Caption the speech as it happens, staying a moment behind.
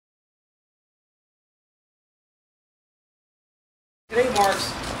Today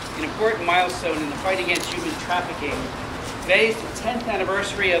marks an important milestone in the fight against human trafficking. Today is the 10th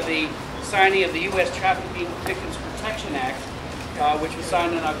anniversary of the signing of the U.S. Trafficking Victims Protection Act, which was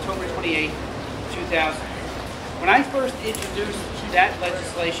signed on October 28, 2000. When I first introduced that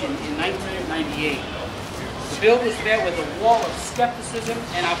legislation in 1998, the bill was met with a wall of skepticism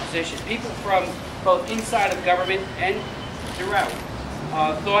and opposition. People from both inside of government and throughout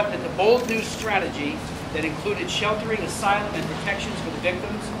thought that the bold new strategy that included sheltering, asylum, and protections for the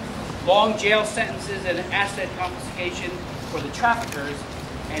victims, long jail sentences and asset confiscation for the traffickers,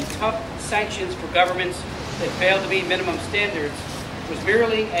 and tough sanctions for governments that failed to meet minimum standards was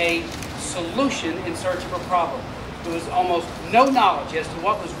merely a solution in search of a problem. There was almost no knowledge as to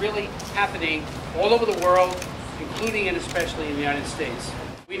what was really happening all over the world, including and especially in the United States.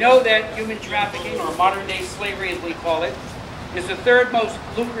 We know that human trafficking, or modern-day slavery as we call it, is the third most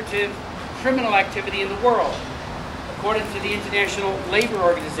lucrative criminal activity in the world. According to the International Labor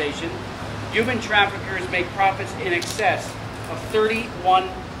Organization, human traffickers make profits in excess of $31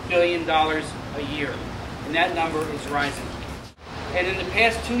 billion a year, and that number is rising. And in the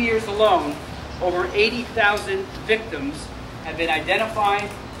past 2 years alone, over 80,000 victims have been identified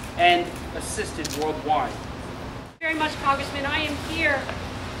and assisted worldwide. Very much, Congressman. I am here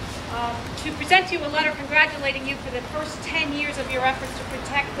to present to you a letter congratulating you for the first 10 years of your efforts to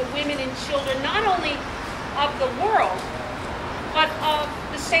protect the women and children, not only of the world, but of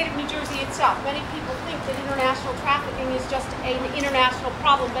the state of New Jersey itself. Many people think that international trafficking is just an international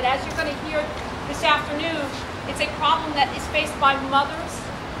problem, but as you're going to hear this afternoon, it's a problem that is faced by mothers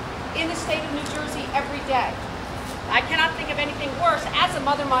in the state of New Jersey every day. I cannot think of anything worse as a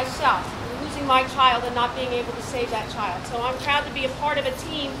mother myself, losing my child and not being able to save that child. So I'm proud to be a part of a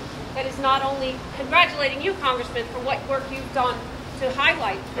team that is not only congratulating you, Congressman, for what work you've done to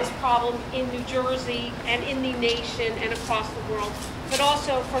highlight this problem in New Jersey and in the nation and across the world, but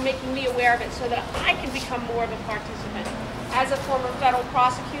also for making me aware of it so that I can become more of a participant. As a former federal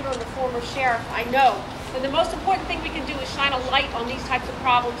prosecutor and a former sheriff, I know that the most important thing we can do is shine a light on these types of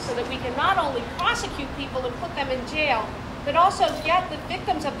problems so that we can not only prosecute people and put them in jail, but also get the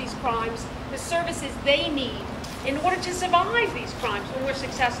victims of these crimes the services they need in order to survive these crimes when we're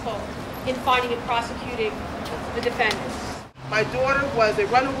successful in finding and prosecuting the defendants. My daughter was a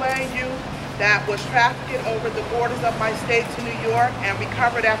runaway youth that was trafficked over the borders of my state to New York and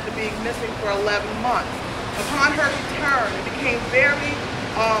recovered after being missing for 11 months. Upon her return, it became very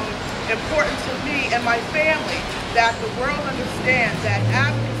important to me and my family that the world understands that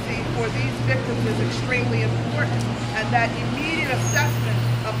advocacy for these victims is extremely important, and that immediate assessment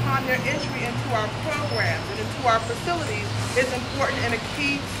upon their entry into our programs and into our facilities is important and a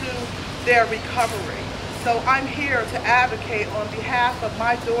key to their recovery. So I'm here to advocate on behalf of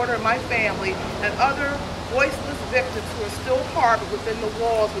my daughter and my family and other voiceless victims who are still harbored within the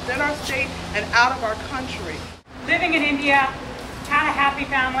walls, within our state and out of our country. Living in India, had a happy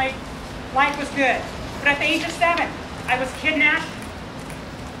family, life was good. But at the age of 7, I was kidnapped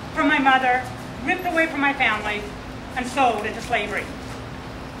from my mother, ripped away from my family, and sold into slavery.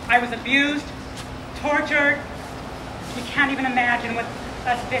 I was abused, tortured. You can't even imagine what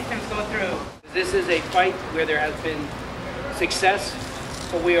us victims go through. This is a fight where there has been success,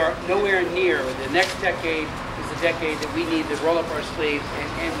 but we are nowhere near. The next decade is the decade that we need to roll up our sleeves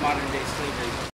and end modern-day slavery.